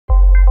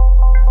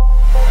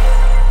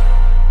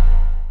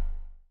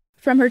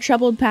From her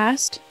troubled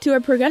past to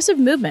her progressive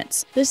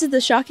movements, this is the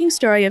shocking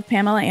story of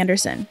Pamela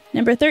Anderson.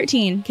 Number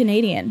 13,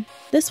 Canadian.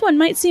 This one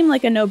might seem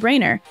like a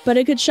no-brainer, but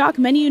it could shock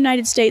many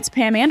United States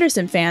Pam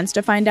Anderson fans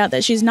to find out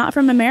that she's not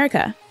from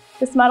America.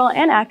 This model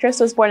and actress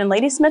was born in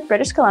Ladysmith,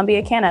 British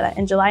Columbia, Canada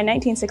in July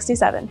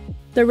 1967.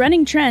 The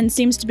running trend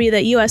seems to be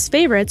that US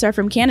favorites are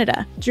from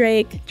Canada.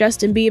 Drake,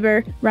 Justin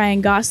Bieber, Ryan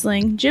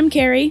Gosling, Jim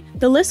Carrey,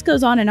 the list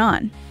goes on and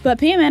on. But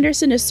Pam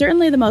Anderson is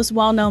certainly the most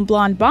well-known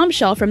blonde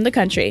bombshell from the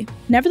country.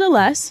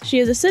 Nevertheless, she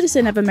is a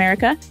citizen of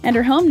America and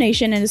her home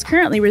nation and is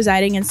currently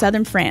residing in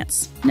southern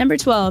France. Number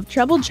 12,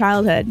 troubled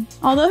childhood.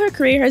 Although her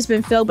career has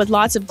been filled with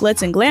lots of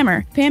glitz and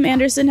glamour, Pam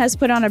Anderson has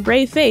put on a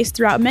brave face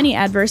throughout many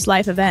adverse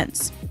life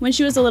events. When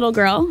she was a little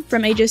girl,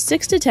 from ages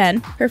 6 to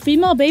 10, her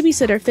female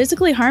babysitter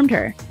physically harmed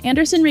her.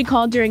 Anderson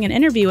recalled during an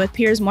interview with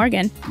Piers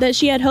Morgan that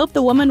she had hoped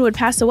the woman would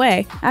pass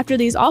away after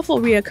these awful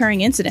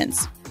reoccurring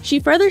incidents. She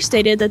further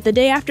stated that the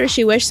day after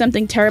she wished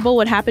something terrible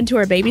would happen to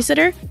her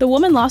babysitter, the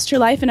woman lost her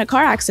life in a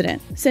car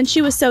accident. Since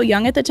she was so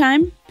young at the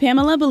time,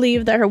 Pamela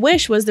believed that her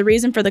wish was the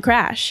reason for the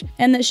crash,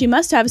 and that she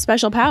must have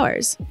special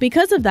powers.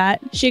 Because of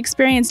that, she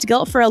experienced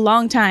guilt for a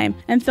long time,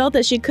 and felt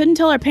that she couldn't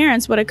tell her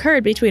parents what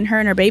occurred between her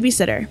and her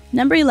babysitter.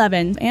 Number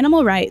 11,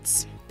 animal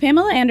rights.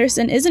 Pamela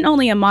Anderson isn't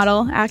only a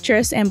model,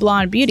 actress, and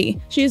blonde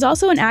beauty, she is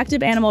also an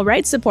active animal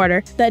rights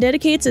supporter that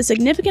dedicates a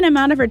significant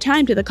amount of her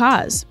time to the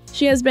cause.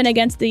 She has been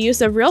against the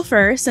use of real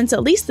fur since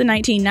at least the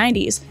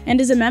 1990s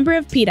and is a member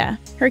of PETA.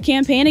 Her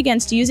campaign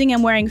against using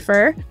and wearing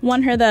fur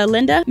won her the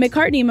Linda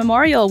McCartney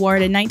Memorial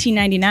Award in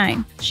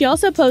 1999. She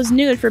also posed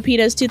nude for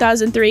PETA's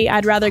 2003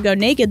 I'd Rather Go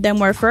Naked Than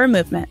Wear Fur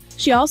movement.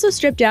 She also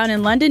stripped down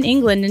in London,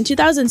 England in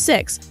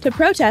 2006 to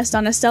protest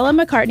on a Stella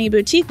McCartney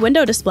boutique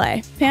window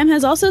display. Pam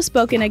has also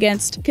spoken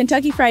against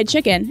Kentucky Fried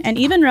Chicken and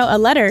even wrote a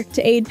letter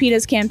to aid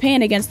PETA's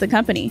campaign against the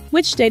company,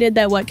 which stated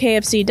that what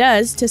KFC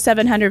does to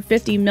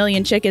 750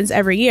 million chickens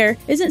every year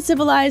isn't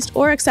civilized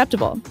or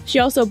acceptable. She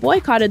also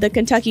boycotted the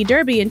Kentucky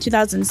Derby in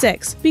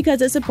 2006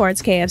 because it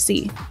supports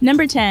KFC.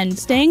 Number 10,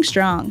 staying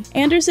strong.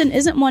 Anderson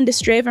isn't one to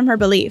stray from her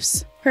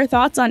beliefs. Her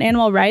thoughts on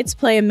animal rights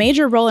play a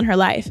major role in her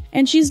life,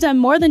 and she's done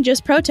more than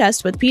just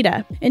protest with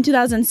PETA. In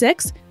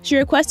 2006, she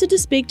requested to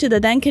speak to the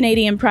then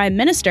Canadian Prime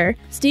Minister,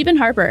 Stephen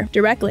Harper,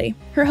 directly.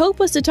 Her hope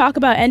was to talk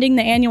about ending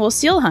the annual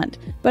seal hunt,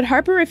 but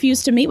Harper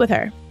refused to meet with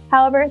her.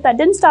 However, that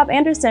didn't stop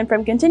Anderson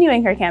from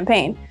continuing her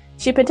campaign.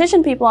 She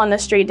petitioned people on the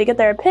street to get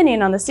their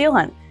opinion on the seal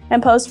hunt,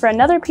 and posed for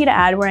another PETA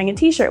ad wearing a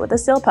t-shirt with a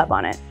seal pup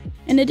on it.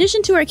 In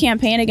addition to her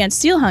campaign against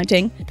seal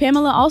hunting,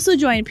 Pamela also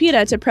joined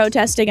PETA to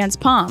protest against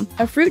Palm,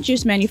 a fruit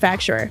juice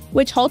manufacturer,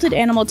 which halted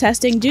animal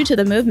testing due to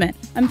the movement.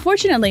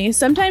 Unfortunately,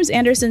 sometimes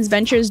Anderson's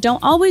ventures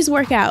don't always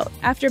work out.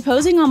 After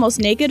posing almost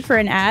naked for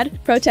an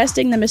ad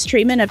protesting the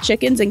mistreatment of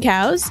chickens and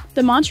cows,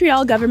 the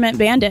Montreal government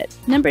banned it.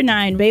 Number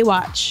 9,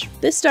 Baywatch.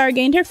 This star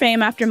gained her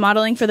fame after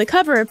modeling for the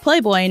cover of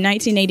Playboy in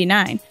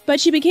 1989, but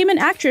she became an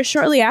actress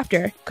shortly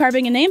after,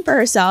 carving a name for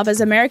herself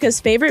as America's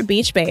favorite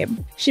beach babe.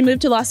 She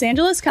moved to Los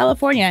Angeles,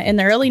 California in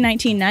the early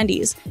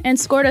 1990s and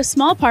scored a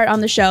small part on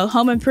the show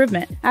Home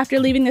Improvement. After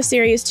leaving the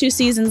series 2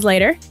 seasons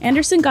later,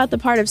 Anderson got the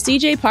part of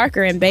CJ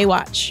Parker in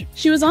Baywatch.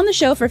 She was on the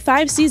show for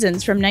 5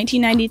 seasons from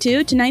 1992 to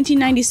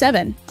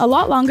 1997, a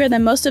lot longer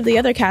than most of the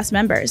other cast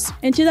members.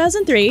 In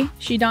 2003,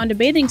 she donned a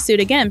bathing suit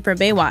again for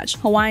Baywatch,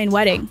 Hawaiian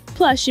Wedding.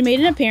 Plus, she made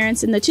an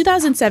appearance in the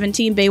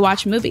 2017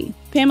 Baywatch movie.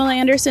 Pamela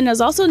Anderson is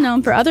also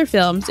known for other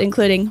films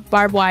including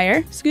Barbed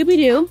Wire,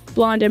 Scooby-Doo,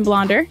 Blonde and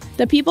Blonder,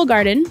 The People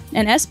Garden,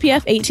 and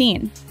SPF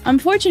 18.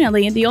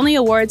 Unfortunately, the only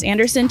awards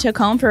Anderson took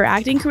home for her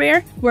acting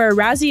career were a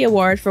Razzie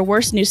Award for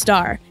Worst New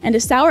Star and a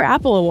Sour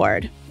Apple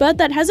Award. But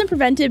that hasn't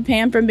prevented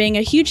Pam from being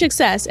a huge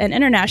success and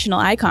international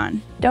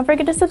icon. Don't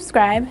forget to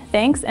subscribe.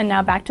 Thanks, and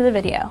now back to the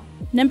video.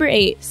 Number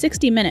 8,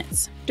 60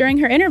 Minutes. During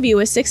her interview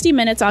with 60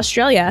 Minutes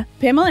Australia,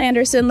 Pamela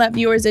Anderson let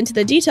viewers into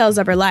the details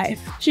of her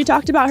life. She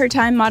talked about her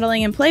time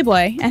modeling in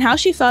Playboy and how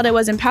she felt it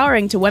was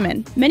empowering to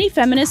women. Many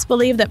feminists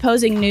believe that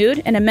posing nude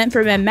in a Meant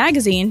for Men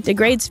magazine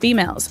degrades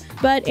females,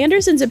 but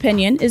Anderson's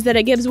opinion is that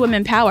it gives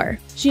women power.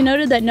 She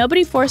noted that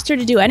nobody forced her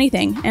to do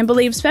anything and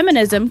believes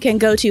feminism can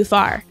go too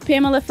far.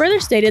 Pamela further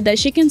stated that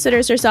she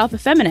considers herself a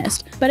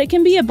feminist, but it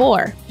can be a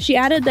bore. She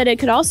added that it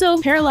could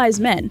also paralyze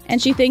men,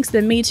 and she thinks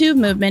the Me Too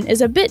movement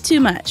is a bit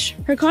too much.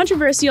 Her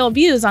controversial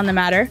views on the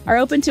matter are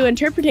open to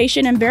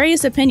interpretation and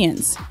various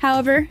opinions.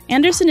 However,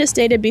 Anderson has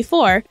stated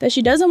before that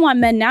she doesn't want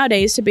men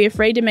nowadays to be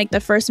afraid to make the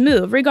first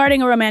move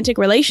regarding a romantic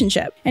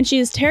relationship, and she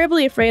is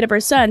terribly afraid of her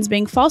sons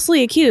being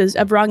falsely accused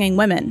of wronging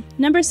women.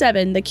 Number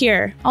 7, The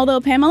Cure.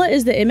 Although Pamela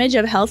is the image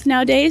of health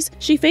nowadays,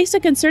 she faced a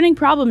concerning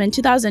problem in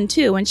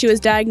 2002 when she was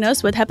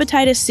diagnosed with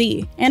hepatitis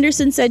C.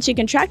 Anderson said she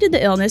contracted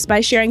the illness by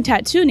sharing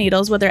tattoo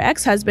needles with her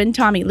ex-husband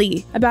Tommy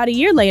Lee. About a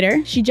year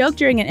later, she joked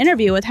during an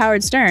interview with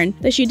Howard Stern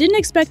that she didn't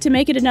expect to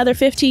make it another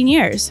 15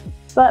 years.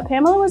 But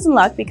Pamela was in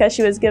luck because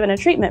she was given a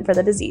treatment for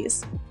the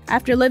disease.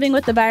 After living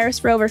with the virus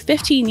for over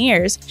 15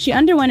 years, she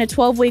underwent a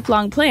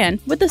 12-week-long plan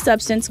with the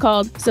substance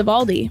called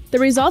Sovaldi. The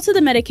results of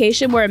the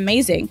medication were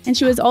amazing, and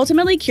she was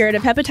ultimately cured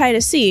of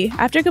hepatitis C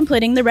after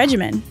completing the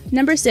regimen.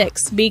 Number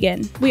 6.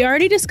 Vegan. We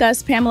already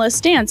discussed Pamela's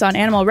stance on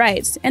animal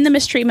rights and the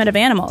mistreatment of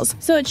animals,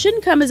 so it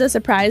shouldn't come as a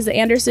surprise that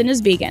Anderson is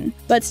vegan.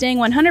 But staying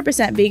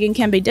 100% vegan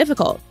can be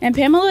difficult, and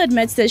Pamela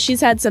admits that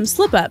she's had some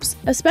slip-ups,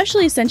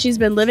 especially since she's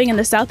been living in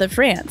the south of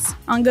France.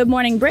 On Good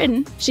Morning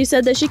Britain, she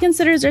said that she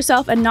considers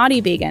herself a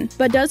naughty vegan,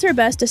 but does her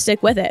best to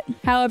stick with it.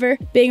 However,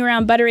 being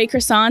around buttery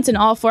croissants and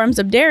all forms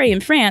of dairy in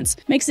France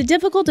makes it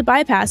difficult to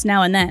bypass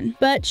now and then.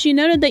 But she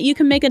noted that you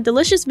can make a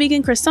delicious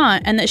vegan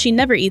croissant and that she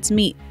never eats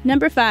meat.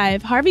 Number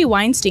 5. Harvey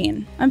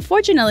Weinstein.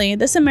 Unfortunately,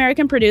 this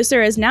American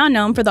producer is now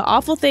known for the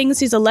awful things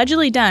he's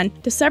allegedly done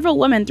to several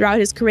women throughout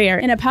his career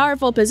in a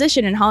powerful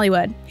position in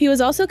Hollywood. He was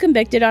also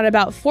convicted on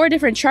about 4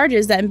 different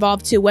charges that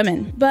involved 2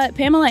 women. But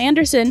Pamela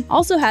Anderson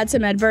also had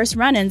some adverse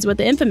run-ins with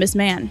the infamous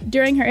man.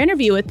 During her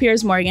interview with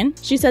Piers Morgan,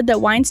 she said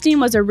that Weinstein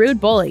was a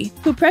rude bully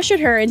who pressured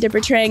her into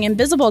portraying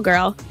Invisible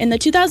Girl in the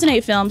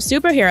 2008 film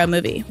Superhero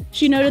Movie.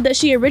 She noted that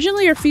she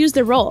originally refused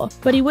the role,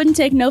 but he wouldn't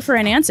take no for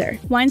an answer.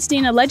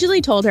 Weinstein allegedly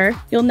told her,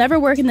 "You'll never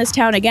work in this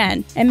town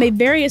again," and made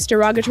various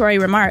derogatory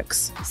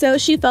remarks. So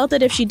she felt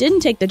that if she didn't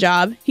take the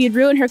job, he'd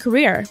ruin her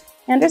career.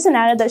 Anderson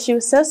added that she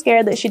was so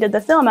scared that she did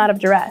the film out of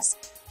duress.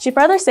 She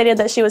further stated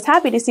that she was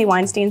happy to see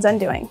Weinstein's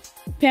undoing.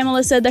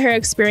 Pamela said that her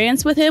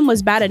experience with him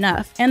was bad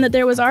enough, and that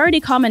there was already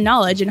common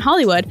knowledge in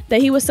Hollywood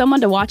that he was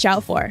someone to watch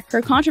out for.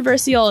 Her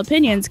controversial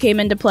opinions came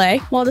into play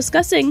while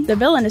discussing the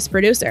villainous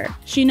producer.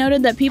 She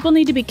noted that people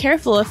need to be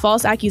careful of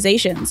false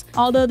accusations.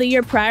 Although the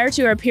year prior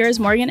to her Piers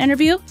Morgan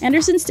interview,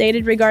 Anderson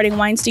stated regarding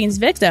Weinstein's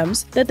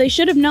victims that they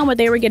should have known what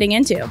they were getting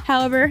into.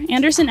 However,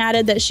 Anderson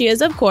added that she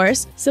is, of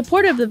course,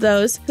 supportive of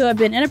those who have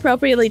been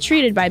inappropriately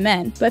treated by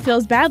men, but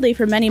feels badly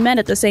for many men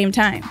at the same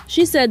time.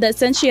 She said that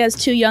since she has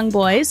 2 young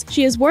boys,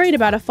 she is worried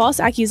about a false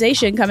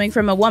accusation coming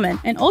from a woman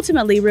and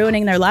ultimately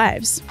ruining their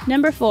lives.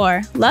 Number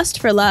 4. Lust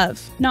for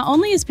love. Not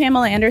only is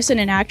Pamela Anderson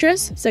an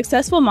actress,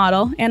 successful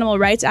model, animal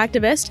rights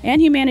activist,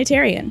 and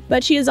humanitarian,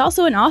 but she is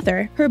also an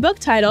author. Her book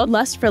titled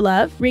Lust for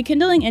Love,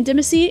 Rekindling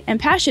Intimacy and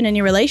Passion in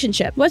Your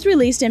Relationship was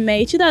released in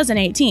May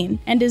 2018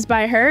 and is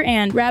by her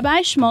and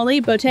Rabbi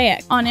Shmuley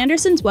Boteach. On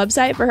Anderson's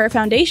website for her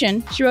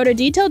foundation, she wrote a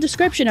detailed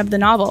description of the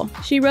novel.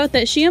 She wrote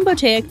that she and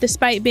Boteach,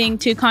 despite being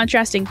 2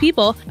 contrasting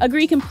people,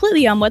 agree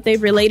completely on what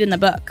they've relayed in the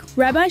book.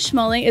 Rabbi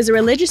Shmuley is a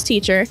religious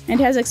teacher and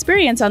has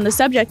experience on the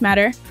subject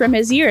matter from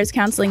his years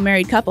counseling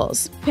married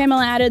couples.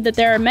 Pamela added that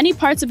there are many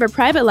parts of her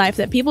private life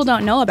that people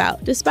don't know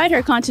about, despite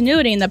her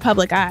continuity in the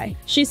public eye.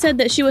 She said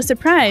that she was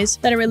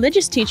surprised that a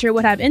religious teacher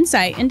would have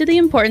insight into the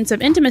importance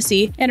of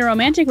intimacy in a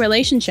romantic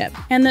relationship,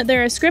 and that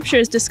there are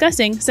scriptures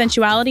discussing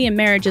sensuality in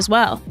marriage as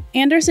well.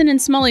 Anderson in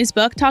Shmuley's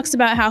book talks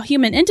about how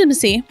human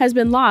intimacy has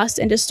been lost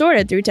and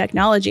distorted through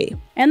technology,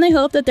 and they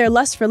hope that their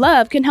lust for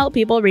love can help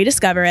people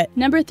rediscover it.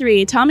 Number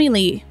 3. Tommy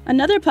Lee.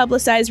 Another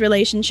publicized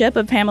relationship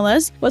of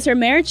Pamela's was her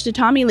marriage to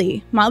Tommy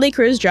Lee, Motley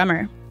Crue's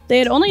drummer. They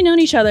had only known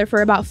each other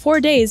for about 4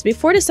 days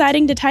before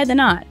deciding to tie the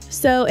knot,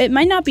 so it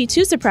might not be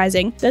too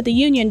surprising that the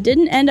union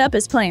didn't end up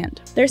as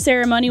planned. Their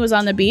ceremony was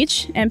on the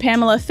beach, and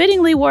Pamela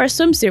fittingly wore a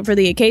swimsuit for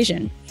the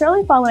occasion.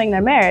 Shortly following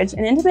their marriage,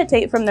 an intimate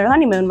tape from their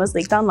honeymoon was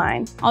leaked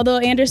online. Although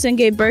Anderson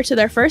gave birth to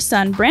their first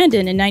son,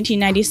 Brandon, in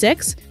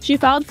 1996, she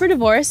filed for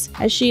divorce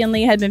as she and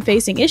Lee had been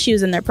facing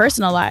issues in their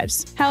personal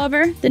lives.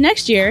 However, the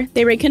next year,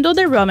 they rekindled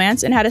their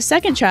romance and had a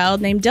second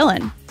child named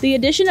Dylan. The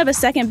addition of a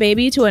second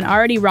baby to an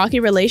already rocky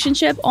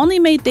relationship only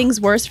made things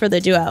worse for the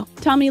duo.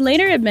 Tommy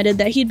later admitted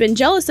that he'd been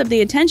jealous of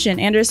the attention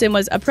Anderson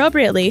was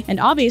appropriately and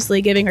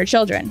obviously giving her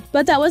children.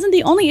 But that wasn't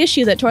the only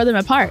issue that tore them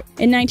apart.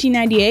 In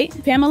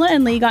 1998, Pamela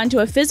and Lee got into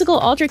a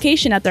physical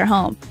altercation at their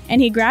home, and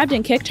he grabbed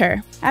and kicked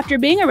her. After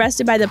being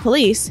arrested by the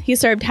police, he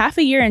served half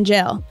a year in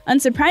jail.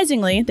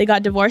 Unsurprisingly, they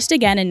got divorced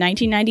again in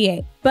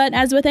 1998. But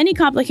as with any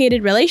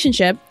complicated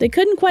relationship, they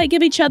couldn't quite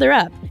give each other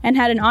up, and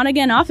had an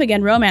on-again,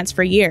 off-again romance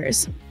for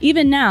years.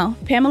 Even now,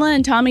 Pamela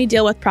and Tommy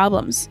deal with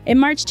problems. In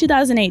March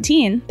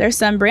 2018, their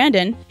son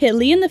Brandon hit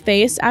Lee in the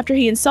face after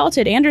he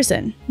insulted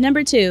Anderson.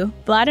 Number 2.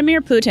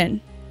 Vladimir Putin.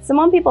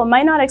 Someone people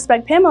might not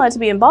expect Pamela to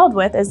be involved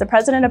with is the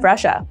president of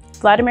Russia,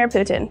 Vladimir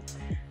Putin.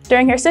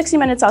 During her 60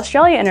 Minutes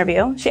Australia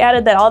interview, she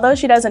added that although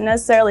she doesn't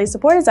necessarily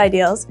support his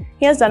ideals,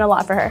 he has done a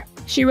lot for her.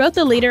 She wrote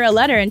the leader a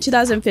letter in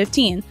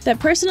 2015 that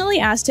personally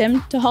asked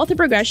him to halt the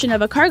progression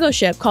of a cargo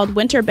ship called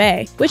Winter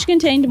Bay, which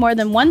contained more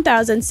than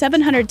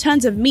 1,700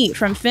 tons of meat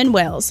from fin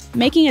whales,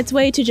 making its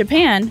way to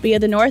Japan via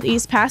the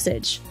Northeast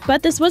Passage.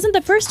 But this wasn't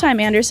the first time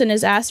Anderson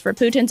has asked for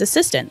Putin's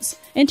assistance.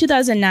 In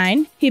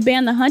 2009, he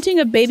banned the hunting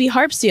of baby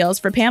harp seals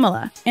for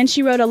Pamela, and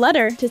she wrote a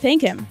letter to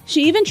thank him.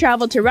 She even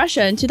traveled to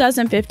Russia in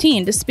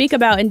 2015 to speak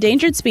about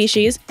endangered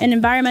species and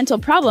environmental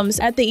problems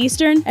at the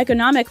Eastern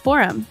Economic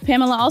Forum.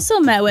 Pamela also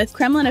met with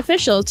Kremlin officials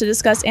officials to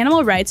discuss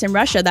animal rights in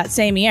Russia that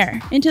same year.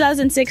 In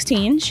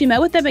 2016, she met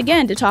with them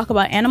again to talk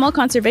about animal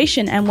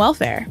conservation and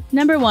welfare.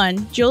 Number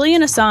 1.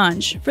 Julian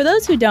Assange. For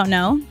those who don't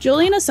know,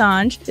 Julian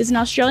Assange is an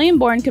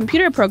Australian-born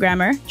computer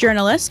programmer,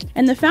 journalist,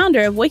 and the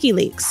founder of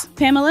WikiLeaks.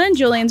 Pamela and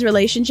Julian's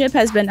relationship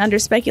has been under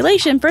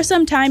speculation for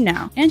some time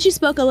now, and she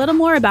spoke a little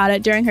more about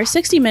it during her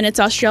 60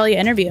 Minutes Australia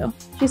interview.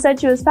 She said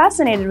she was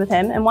fascinated with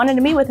him and wanted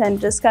to meet with him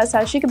to discuss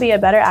how she could be a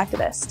better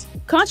activist.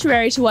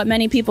 Contrary to what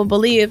many people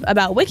believe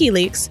about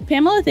WikiLeaks,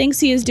 Pamela thinks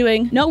he is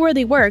doing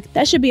noteworthy work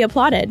that should be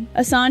applauded.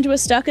 Assange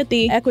was stuck at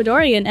the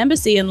Ecuadorian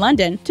embassy in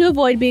London to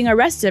avoid being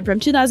arrested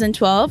from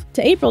 2012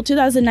 to April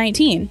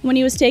 2019, when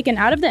he was taken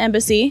out of the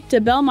embassy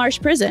to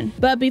Belmarsh prison.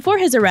 But before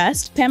his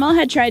arrest, Pamela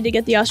had tried to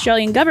get the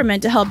Australian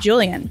government to help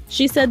Julian.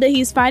 She said that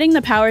he's fighting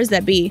the powers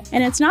that be,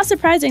 and it's not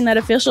surprising that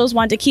officials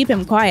want to keep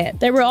him quiet.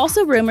 There were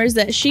also rumors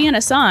that she and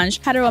Assange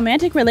had a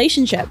romantic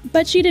relationship,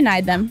 but she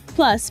denied them.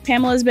 Plus,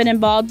 Pamela's been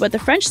involved with the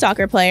French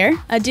soccer player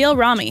Adil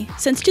Rami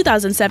since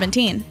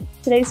 2017.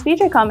 Today's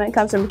feature comment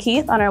comes from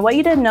Keith on our What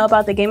You Didn't Know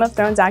About the Game of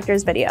Thrones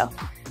Actors video.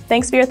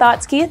 Thanks for your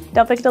thoughts, Keith.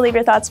 Don't forget to leave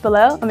your thoughts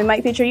below, and we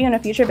might feature you in a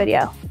future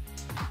video.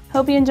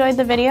 Hope you enjoyed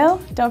the video.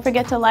 Don't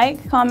forget to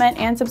like, comment,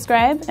 and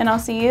subscribe, and I'll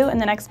see you in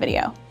the next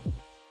video.